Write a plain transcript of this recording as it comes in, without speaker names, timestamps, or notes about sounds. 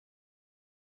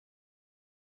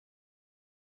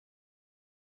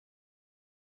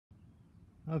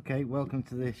Okay, welcome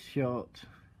to this short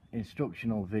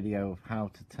instructional video of how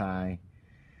to tie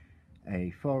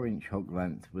a 4-inch hook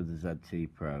length with a ZT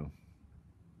Pro.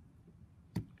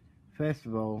 First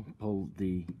of all, pull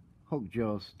the hook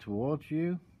jaws towards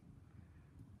you,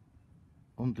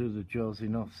 undo the jaws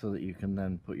enough so that you can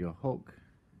then put your hook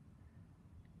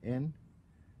in.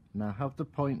 Now have the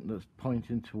point that's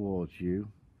pointing towards you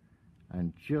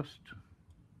and just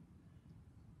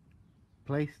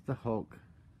place the hook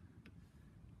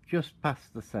just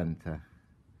past the center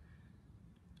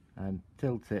and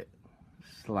tilt it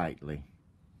slightly,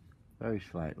 very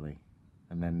slightly,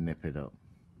 and then nip it up.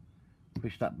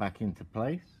 Push that back into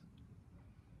place.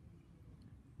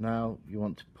 Now you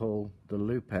want to pull the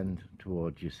loop end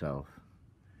towards yourself.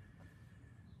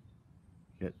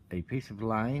 Get a piece of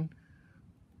line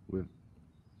with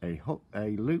a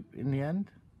loop in the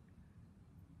end.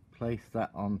 Place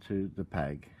that onto the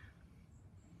peg.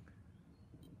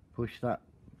 Push that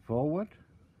forward.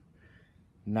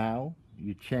 Now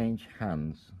you change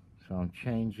hands, so I'm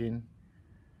changing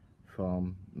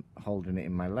from holding it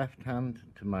in my left hand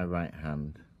to my right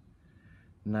hand.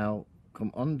 Now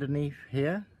come underneath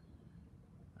here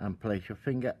and place your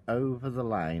finger over the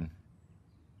line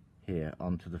here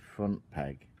onto the front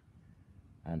peg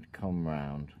and come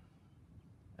round.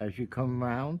 As you come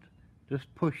round,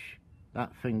 just push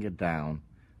that finger down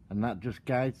and that just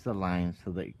guides the line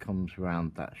so that it comes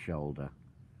round that shoulder.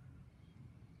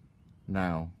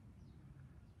 Now,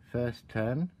 first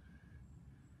turn,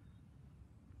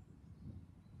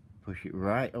 push it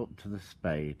right up to the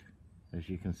spade. As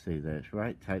you can see there, it's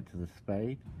right tight to the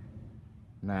spade.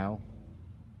 Now,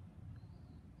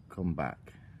 come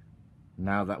back.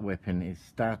 Now that whipping is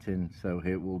starting, so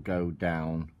it will go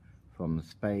down from the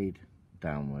spade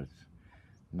downwards.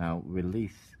 Now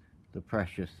release the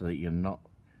pressure so that you're not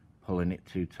pulling it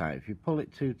too tight. If you pull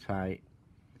it too tight,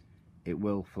 it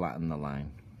will flatten the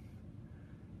line.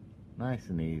 Nice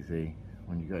and easy.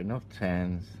 When you've got enough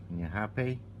turns and you're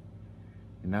happy,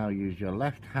 you now use your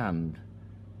left hand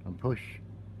and push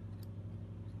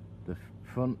the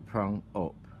front prong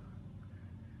up.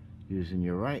 Using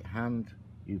your right hand,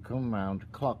 you come round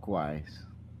clockwise,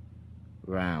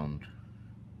 round,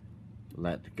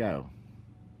 let go.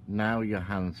 Now your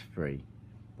hand's free.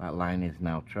 That line is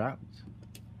now trapped.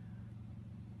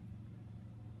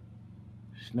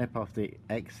 Snip off the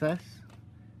excess.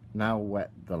 Now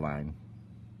wet the line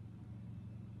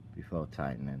before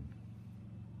tightening.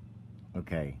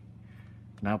 Okay,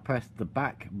 now press the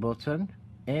back button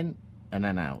in and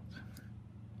then out.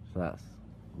 So that's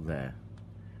there.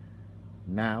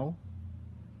 Now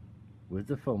with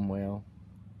the thumb wheel,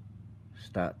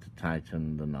 start to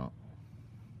tighten the knot.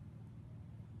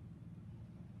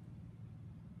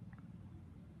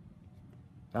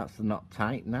 That's the knot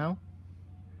tight now.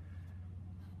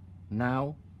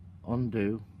 Now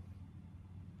undo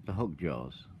the hook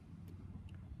jaws.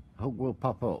 The hook will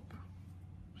pop up.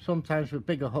 Sometimes with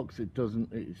bigger hooks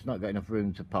it's not got enough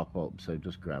room to pop up, so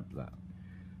just grab that.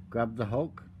 Grab the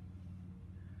hook,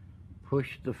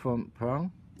 push the front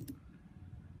prong,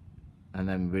 and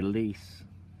then release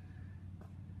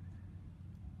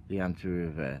the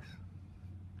anti-reverse.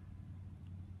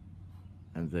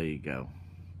 And there you go.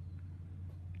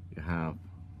 You have,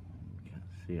 you can't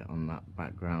see it on that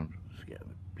background, just get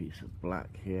a piece of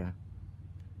black here,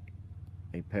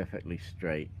 a perfectly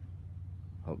straight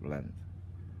hook length.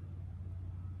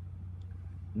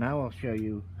 Now I'll show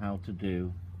you how to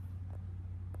do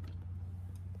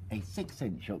a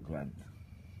 6-inch hook length.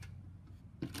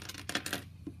 If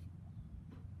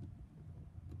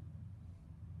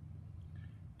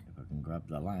I can grab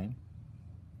the line.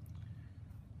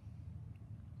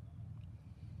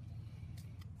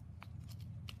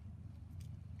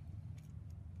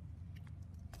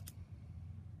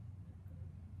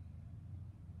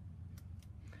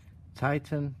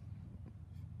 Tighten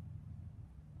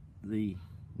the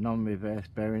non-reverse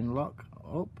bearing lock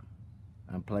up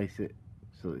and place it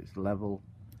so it's level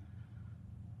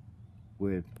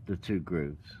with the 2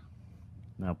 grooves.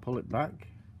 Now pull it back.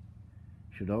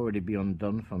 Should already be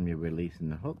undone from you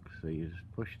releasing the hook, so you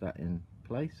just push that in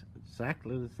place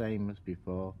exactly the same as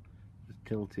before, just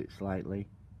tilt it slightly.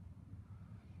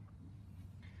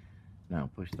 Now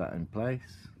push that in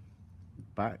place,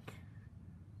 back.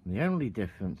 And the only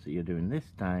difference that you're doing this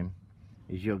time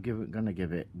is you're going to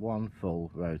give it 1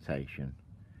 full rotation,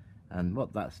 and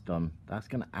what that's done, that's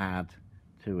going to add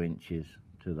 2 inches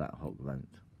to that hook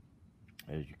length.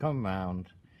 As you come round,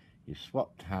 you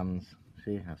swapped hands.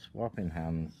 See how swapping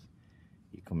hands,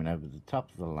 you're coming over the top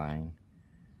of the line.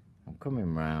 I'm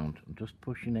coming round, I'm just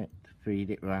pushing it to feed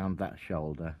it round that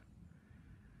shoulder,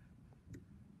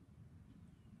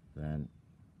 then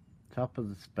top of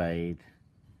the spade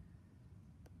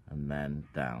and then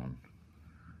down.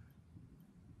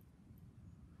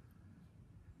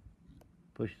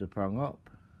 Push the prong up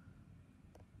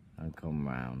and come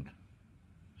round.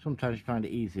 Sometimes you find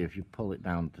it easier if you pull it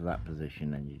down to that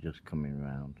position and you're just coming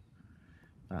round.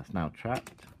 That's now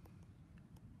trapped.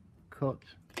 Cut.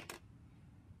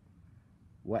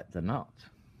 Wet the knot.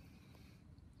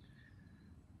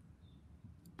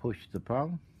 Push the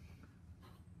prong.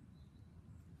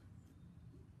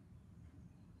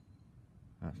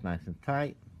 That's nice and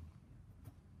tight.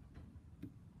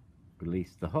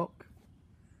 Release the hook.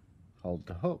 Hold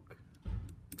the hook.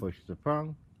 Push the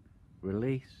prong.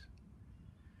 Release.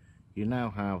 You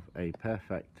now have a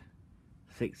perfect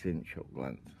 6-inch hook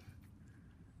length.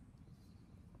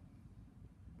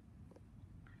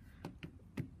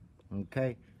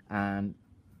 Okay, and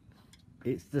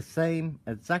it's the same,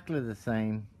 exactly the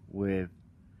same with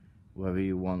whether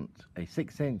you want a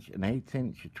 6-inch, an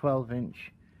 8-inch, a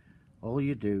 12-inch. All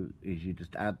you do is you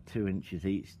just add 2 inches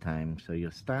each time. So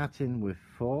you're starting with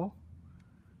 4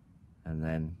 and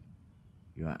then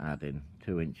you're adding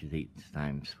 2 inches each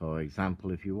time. For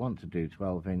example, if you want to do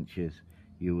 12 inches,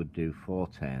 you would do 4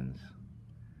 turns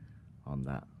on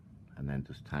that and then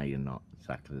just tie your knot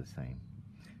exactly the same.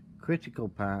 Critical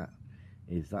part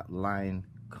is that line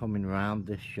coming round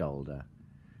this shoulder,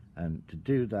 and to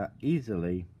do that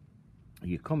easily,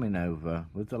 you're coming over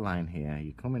with the line here,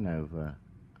 you're coming over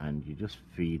and you're just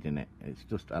feeding it. It's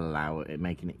just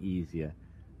making it easier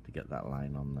to get that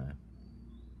line on there.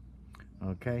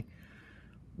 Okay,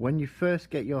 when you first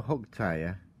get your hook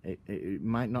tire, it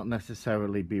might not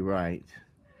necessarily be right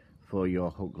for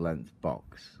your hook length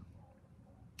box.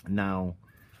 Now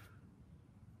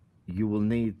you will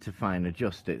need to fine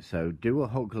adjust it, so do a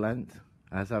hook length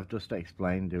as I've just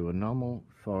explained. Do a normal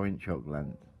 4-inch hook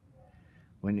length.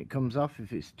 When it comes off,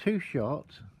 if it's too short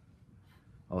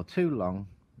or too long,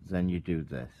 then you do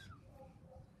this.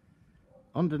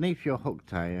 Underneath your hook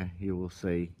tire you will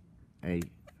see a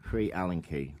free Allen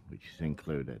key which is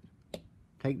included.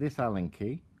 Take this Allen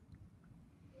key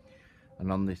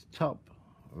and on this top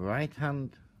right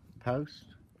hand post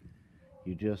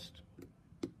you just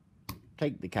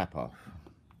take the cap off.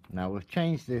 Now we've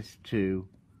changed this to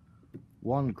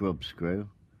 1 grub screw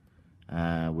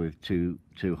with two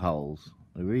holes.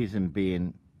 The reason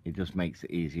being, it just makes it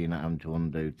easier not having to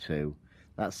undo 2.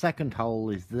 That second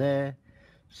hole is there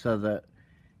so that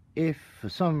if for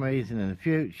some reason in the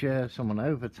future someone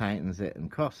over tightens it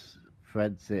and cross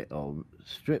threads it or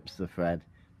strips the thread,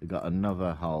 they've got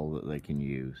another hole that they can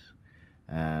use.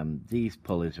 These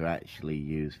pulleys are actually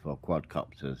used for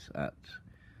quadcopters at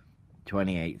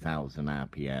 28,000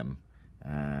 RPM,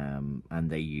 and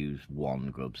they use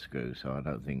 1 grub screw, so I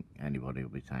don't think anybody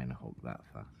will be tying a hook that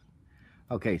fast.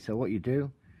 Okay, so what you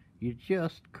do, you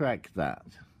just crack that.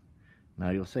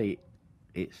 Now you'll see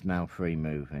it's now free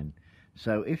moving.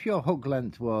 So if your hook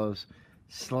length was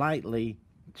slightly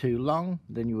too long,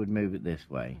 then you would move it this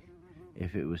way.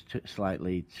 If it was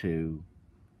slightly too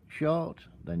short,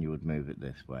 then you would move it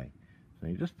this way. So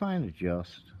you just fine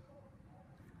adjust,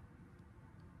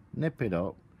 nip it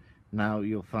up. Now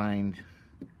you'll find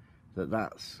that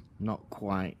that's not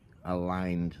quite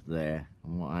aligned there,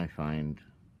 and what I find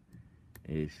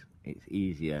is it's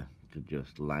easier to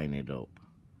just line it up.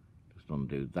 Just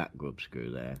undo that grub screw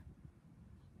there.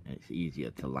 It's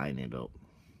easier to line it up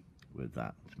with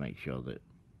that to make sure that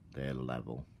they're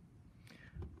level.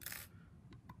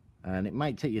 And it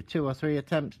might take you 2 or 3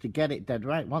 attempts to get it dead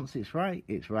right. Once it's right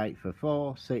for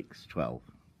 4, 6, 12.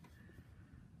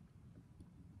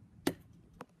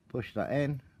 Push that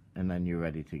in and then you're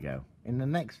ready to go. In the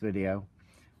next video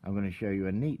I'm going to show you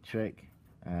a neat trick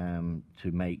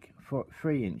to make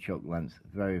 3-inch hook lengths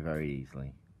very, very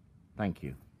easily. Thank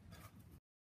you.